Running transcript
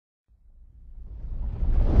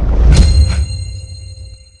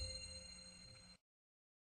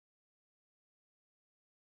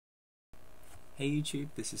Hey YouTube,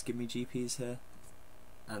 this is GiveMeGpz here,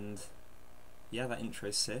 and yeah, that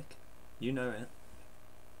intro's sick, you know it.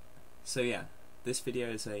 So yeah, this video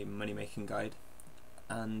is a money making guide,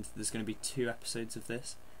 and there's going to be 2 episodes of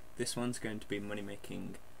this. This one's going to be money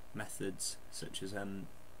making methods, such as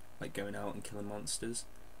like going out and killing monsters,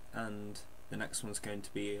 and the next one's going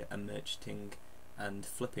to be a merchanting and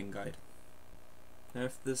flipping guide. Now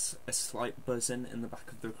if there's a slight buzzing in the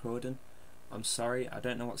back of the recording, I'm sorry, I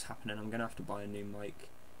don't know what's happening. I'm going to have to buy a new mic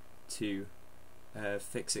to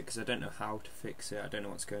fix it, because I don't know how to fix it. I don't know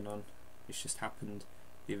what's going on. It's just happened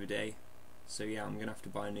the other day. So yeah, I'm going to have to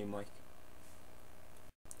buy a new mic.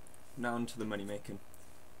 Now on to the money making.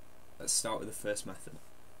 Let's start with the first method.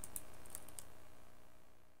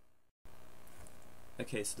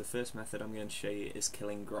 Okay, so the first method I'm going to show you is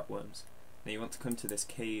killing grot worms. Now you want to come to this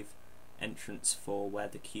cave entrance for where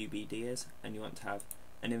the QBD is, and you want to have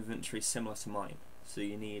an inventory similar to mine. So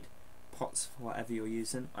you need pots for whatever you're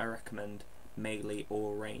using. I recommend melee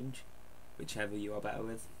or range, whichever you are better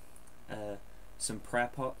with. Some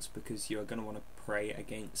prayer pots, because you are going to want to pray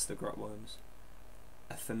against the grot worms.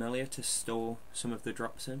 A familiar to store some of the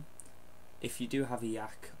drops in. If you do have a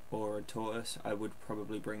yak or a tortoise, I would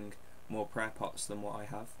probably bring more prayer pots than what I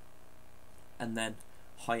have. And then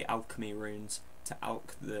high alchemy runes to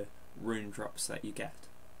alch the rune drops that you get.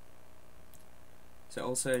 So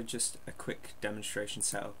also just a quick demonstration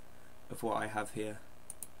setup of what I have here.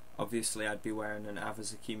 Obviously I'd be wearing an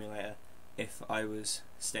Avars accumulator if I was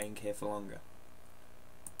staying here for longer.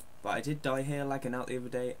 But I did die here lagging out the other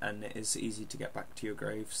day, and it is easy to get back to your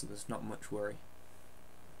grave, so there's not much worry.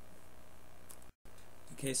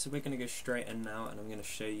 Okay, so we're going to go straight in now, and I'm going to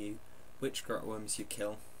show you which grot worms you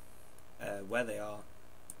kill, where they are,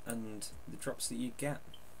 and the drops that you get.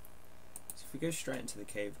 So if we go straight into the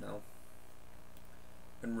cave now,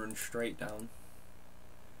 and run straight down,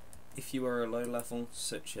 if you are a low level,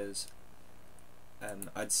 such as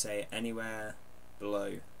I'd say anywhere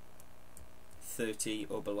below 30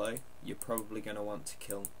 or below, you're probably going to want to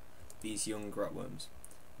kill these young grot worms.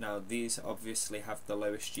 Now these obviously have the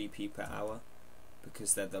lowest GP per hour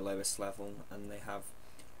because they're the lowest level, and they have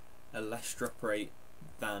a less drop rate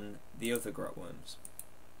than the other grot worms.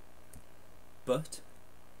 But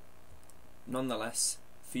nonetheless,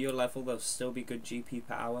 for your level they'll still be good GP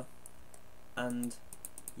per hour, and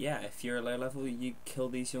yeah, if you're a low level, you kill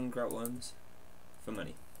these young grot worms for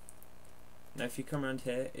money. Now if you come around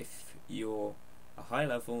here, if you're a high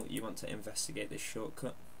level, you want to investigate this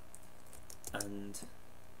shortcut and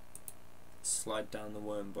slide down the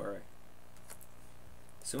worm burrow.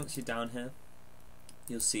 So once you're down here,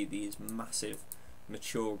 you'll see these massive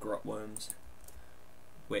mature grot worms,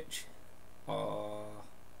 which are,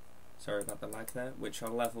 sorry about the lag there, which are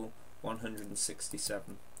level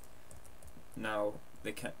 167. Now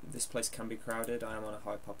this place can be crowded. I am on a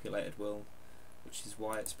high populated world, which is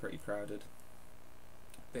why it's pretty crowded.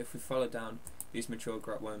 But if we follow down, these mature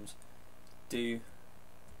grot worms do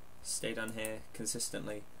stay down here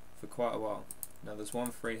consistently for quite a while. Now there's one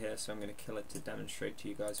free here, so I'm going to kill it to demonstrate to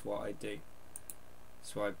you guys what I do.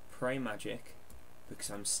 So I pray magic because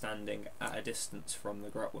I'm standing at a distance from the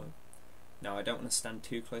grot worm. Now I don't want to stand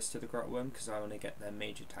too close to the grot worm because I want to get their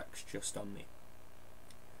mage attacks just on me.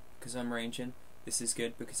 Because I'm ranging, this is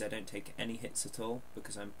good because I don't take any hits at all,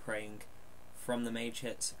 because I'm praying from the mage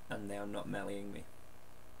hits and they are not meleeing me.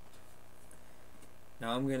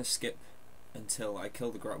 Now I'm going to skip until I kill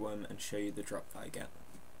the grot worm and show you the drop that I get.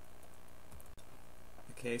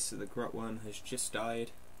 Okay, so the grot worm has just died,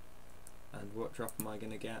 and what drop am I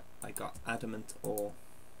going to get? I got adamant ore.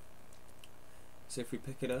 So if we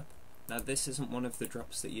pick it up, now this isn't one of the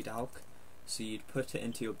drops that you'd alch, so you'd put it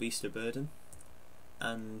into your beast of burden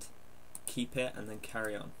and keep it and then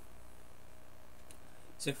carry on.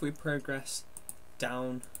 So if we progress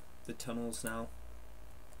down the tunnels now,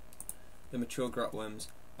 the mature grot worms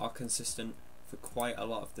are consistent for quite a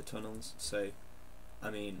lot of the tunnels, so I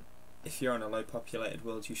mean, if you're on a low populated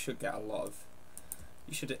world, you should get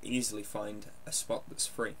you should easily find a spot that's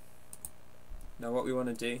free. Now what we want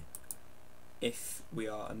to do, if we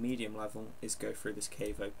are a medium level, is go through this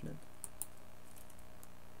cave opening.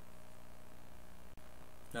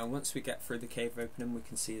 Now once we get through the cave opening, we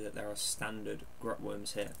can see that there are standard grot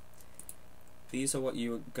worms here. These are what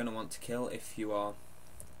you're going to want to kill if you are,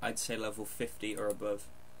 I'd say, level 50 or above.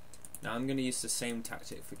 Now I'm going to use the same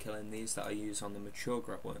tactic for killing these that I use on the mature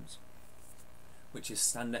grot worms, which is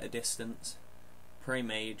stand at a distance, pray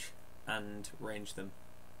mage, and range them.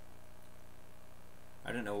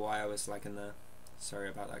 I don't know why I was lagging there, sorry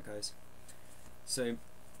about that guys. So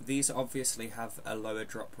these obviously have a lower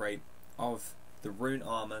drop rate of the rune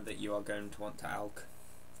armour that you are going to want to alch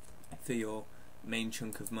for your main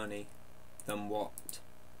chunk of money than what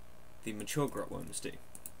the mature grotworms do.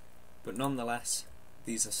 But nonetheless,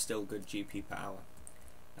 these are still good GP per hour.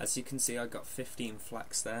 As you can see, I got 15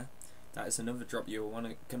 flax there. That is another drop you're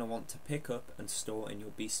going to want to pick up and store in your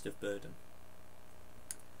Beast of Burden.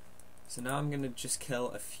 So now I'm going to just kill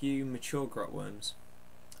a few mature grotworms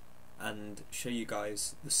and show you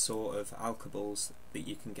guys the sort of alkaballs that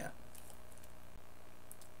you can get.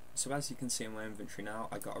 So as you can see in my inventory now,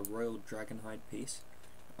 I got a royal dragonhide piece.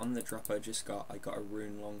 On the drop I got a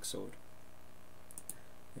rune longsword.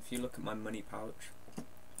 If you look at my money pouch,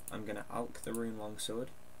 I'm going to alk the rune longsword,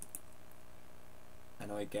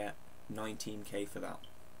 and I get 19k for that.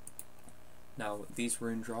 Now these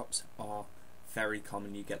rune drops are very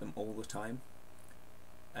common, you get them all the time.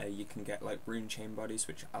 You can get like rune chain bodies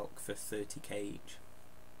which alk for 30k each.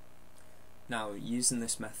 Now using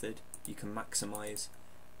this method you can maximise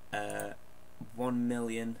 1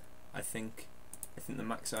 million, I think the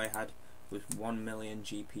max I had was 1 million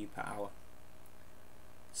GP per hour.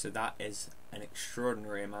 So that is an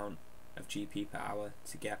extraordinary amount of GP per hour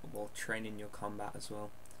to get while training your combat as well,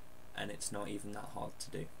 and it's not even that hard to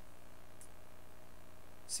do.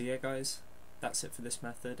 So yeah guys, that's it for this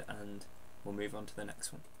method, and we'll move on to the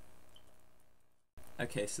next one.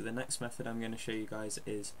 Okay, so the next method I'm going to show you guys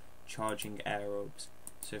is charging air orbs.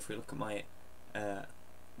 So if we look at my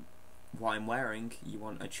what I'm wearing, you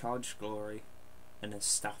want a charged glory and a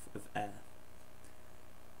staff of air.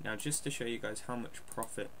 Now just to show you guys how much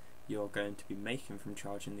profit you're going to be making from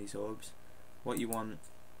charging these orbs, what you want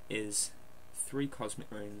is 3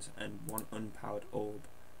 cosmic runes and 1 unpowered orb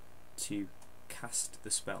to cast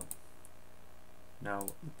the spell. Now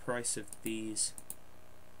the price of these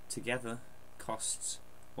together costs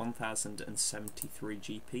 1073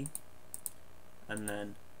 GP, and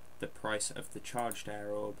then the price of the charged air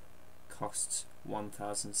orb costs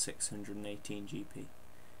 1618 GP.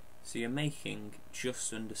 So you're making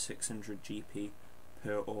just under 600 GP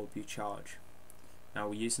per orb you charge.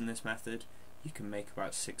 Now using this method you can make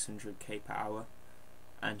about 600k per hour,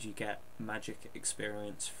 and you get magic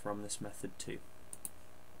experience from this method too.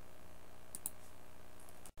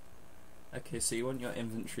 Okay, so you want your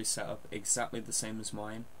inventory set up exactly the same as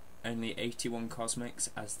mine, only 81 cosmics,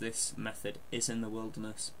 as this method is in the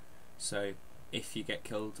wilderness, so if you get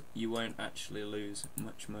killed you won't actually lose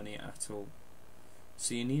much money at all.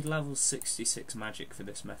 So you need level 66 magic for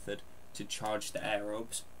this method to charge the air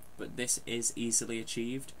orbs, but this is easily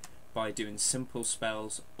achieved by doing simple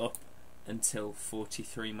spells up until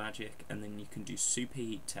 43 magic, and then you can do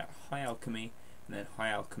superheat to high alchemy and then high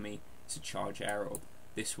alchemy to charge air orb.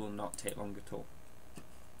 This will not take long at all.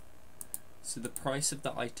 So the price of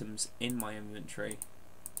the items in my inventory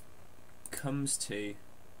comes to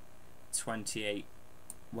 28,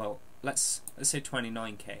 well let's say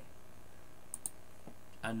 29k.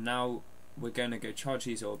 And now we're going to go charge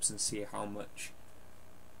these orbs and see how much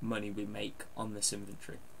money we make on this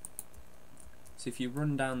inventory. So if you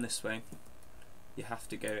run down this way, you have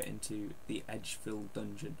to go into the Edgeville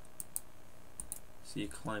dungeon. So you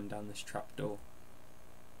climb down this trapdoor.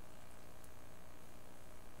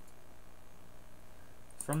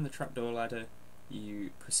 From the trapdoor ladder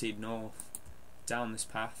you proceed north down this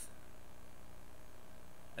path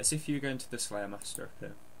as if you were going to the Slayer Master up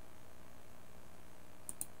here.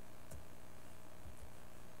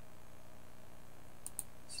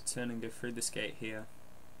 So turn and go through this gate here,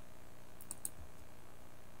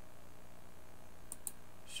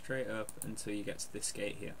 straight up until you get to this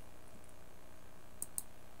gate here.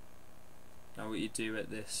 Now what you do at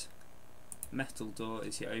this metal door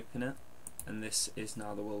is you open it, and this is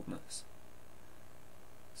now the wilderness.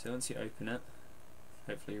 So once you open it,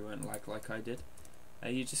 hopefully you won't lag like I did,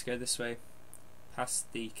 you just go this way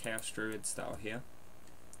past the chaos druids that are here,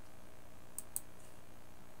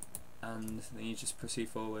 and then you just proceed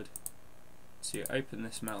forward. So you open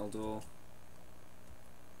this metal door.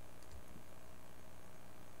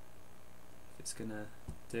 If it's gonna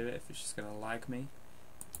do it, if it's just gonna lag me,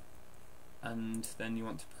 and then you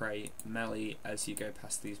want to pray melee as you go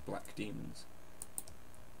past these black demons.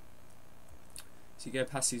 So you go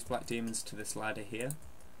past these black demons to this ladder here,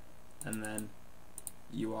 and then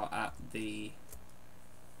you are at the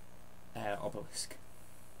obelisk.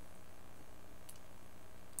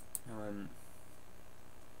 For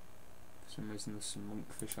some reason there's some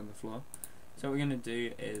monkfish on the floor. So what we're going to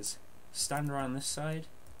do is stand around this side,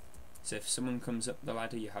 so if someone comes up the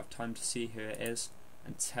ladder you have time to see who it is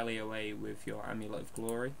and tele away with your Amulet of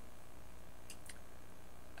Glory.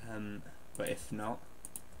 But if not,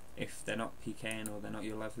 if they're not PKing or they're not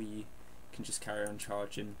your level, you can just carry on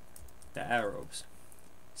charging the air orbs.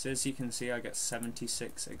 So as you can see, I get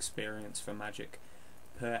 76 experience for magic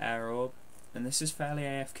per air orb, and this is fairly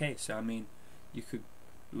AFK, so I mean, you could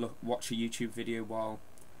watch a YouTube video while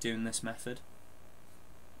doing this method.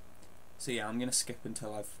 So yeah, I'm going to skip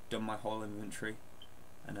until I've done my whole inventory,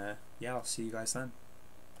 and yeah, I'll see you guys then.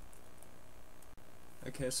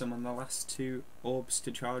 Okay, so I'm on the last 2 orbs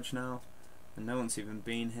to charge now, and no one's even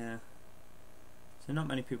been here, so not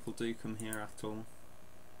many people do come here at all.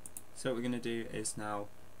 So what we're going to do is now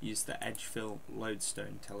use the Edgefill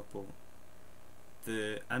Lodestone teleport.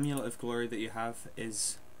 The Amulet of Glory that you have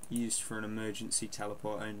is used for an emergency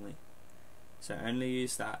teleport only, so only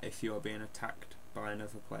use that if you are being attacked by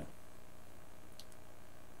another player.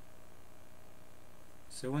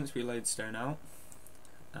 So once we lodestone out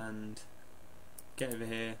and get over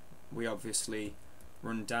here, we obviously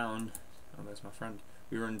run down, oh there's my friend,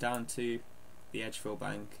 we run down to the Edgefill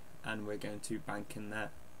bank and we're going to bank in there.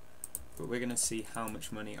 But we're going to see how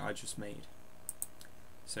much money I just made.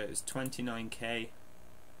 So it was 29k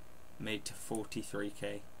made to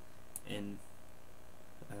 43k in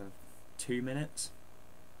 2 minutes.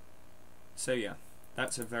 So yeah,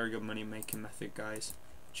 that's a very good money making method, guys.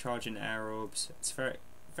 Charging air orbs, it's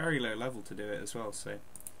very low level to do it as well, so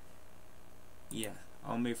yeah,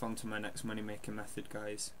 I'll move on to my next money making method,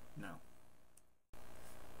 guys, now.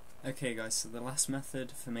 Okay guys, so the last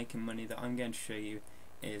method for making money that I'm going to show you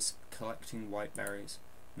is collecting white berries.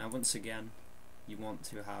 Now once again, you want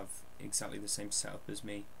to have exactly the same setup as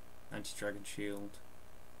me: anti-dragon shield,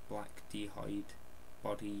 black d'hide,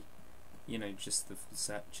 body, you know, just the full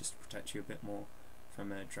set, just to protect you a bit more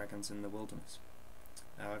from dragons in the wilderness.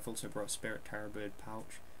 I've also brought Spirit Terror Bird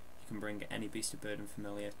pouch. You can bring any beast of burden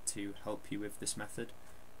familiar to help you with this method.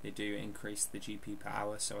 They do increase the GP per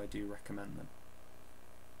hour, so I do recommend them.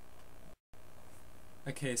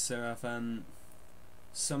 Okay, so I've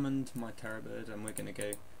summoned my Terror Bird and we're going to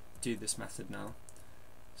go do this method now.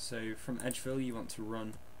 So from Edgefill you want to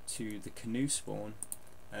run to the canoe spawn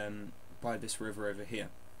by this river over here.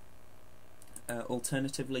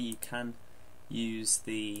 Alternatively, you can use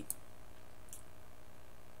the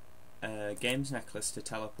games necklace to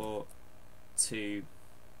teleport to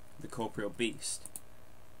the corporeal beast.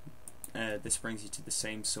 This brings you to the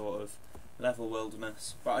same sort of level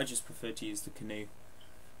wilderness, but I just prefer to use the canoe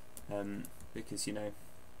because, you know,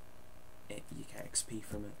 you get XP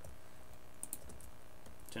from it.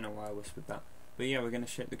 Don't know why I whispered that, but yeah, we're going to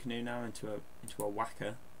shape the canoe now into a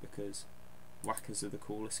whacker, because whackers are the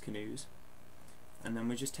coolest canoes. And then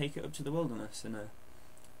we just take it up to the wilderness, and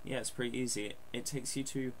yeah, it's pretty easy. It takes you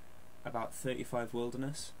to about 35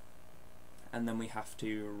 wilderness, and then we have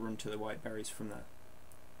to run to the white berries from there.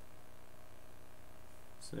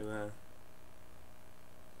 So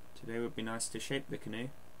today would be nice to shape the canoe.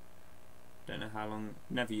 Don't know how long,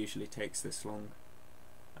 never usually takes this long.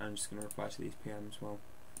 I'm just going to reply to these PMs while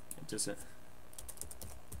it does it.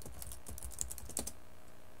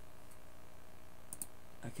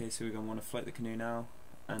 Okay, so we're going to want to float the canoe now,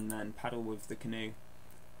 and then paddle with the canoe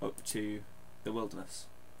up to the wilderness.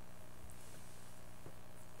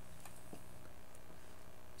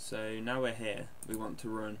 So now we're here, we want to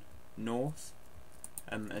run north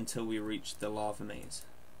until we reach the lava maze.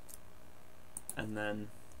 And then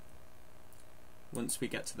once we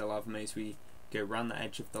get to the lava maze, we go around the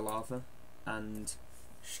edge of the lava and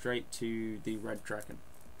straight to the red dragon.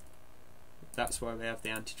 That's why we have the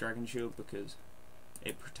anti-dragon shield, because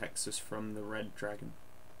it protects us from the red dragon.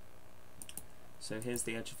 So here's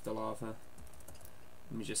the edge of the lava,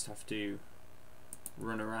 and we just have to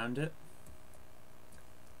run around it.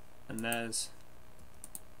 And there's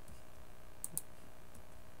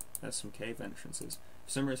some cave entrances.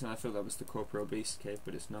 For some reason I thought that was the corporeal beast cave,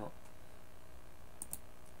 but it's not.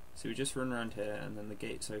 So we just run around here, and then the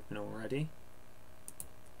gate's open already.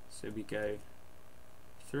 So we go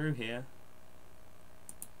through here,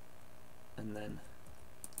 and then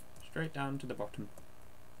straight down to the bottom,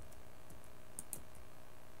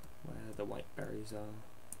 where the white berries are.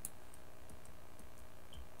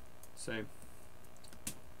 So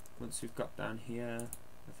once we've got down here,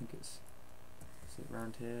 I think is it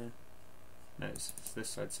around here? No, it's this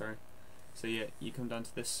side, sorry. So yeah, you come down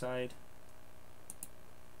to this side,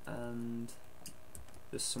 and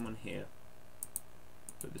there's someone here.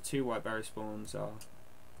 But the 2 white berry spawns are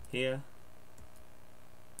here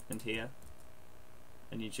and here,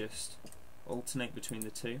 and you just alternate between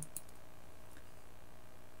the 2.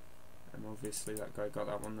 And obviously that guy got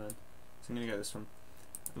that one then, so I'm going to get this one.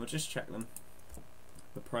 And we'll just check them,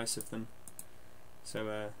 the price of them.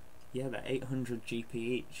 So yeah, they're 800 GP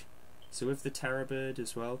each. So with the Terror Bird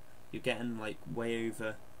as well, you're getting like way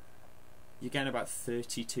over, you're getting about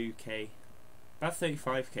 32k about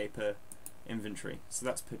 35k per inventory, so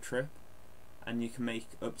that's per trip, and you can make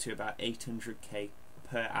up to about 800k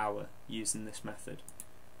per hour using this method,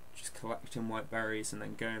 just collecting white berries and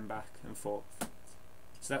then going back and forth.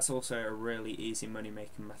 So that's also a really easy money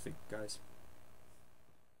making method, guys.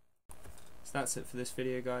 So that's it for this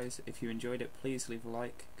video, guys. If you enjoyed it, please leave a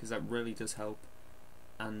like, because that really does help.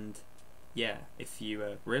 And yeah, if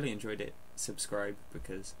you really enjoyed it, subscribe,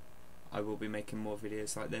 because I will be making more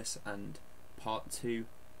videos like this, and part 2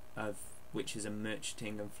 of which is a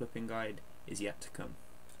merchanting and flipping guide is yet to come.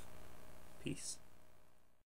 Peace.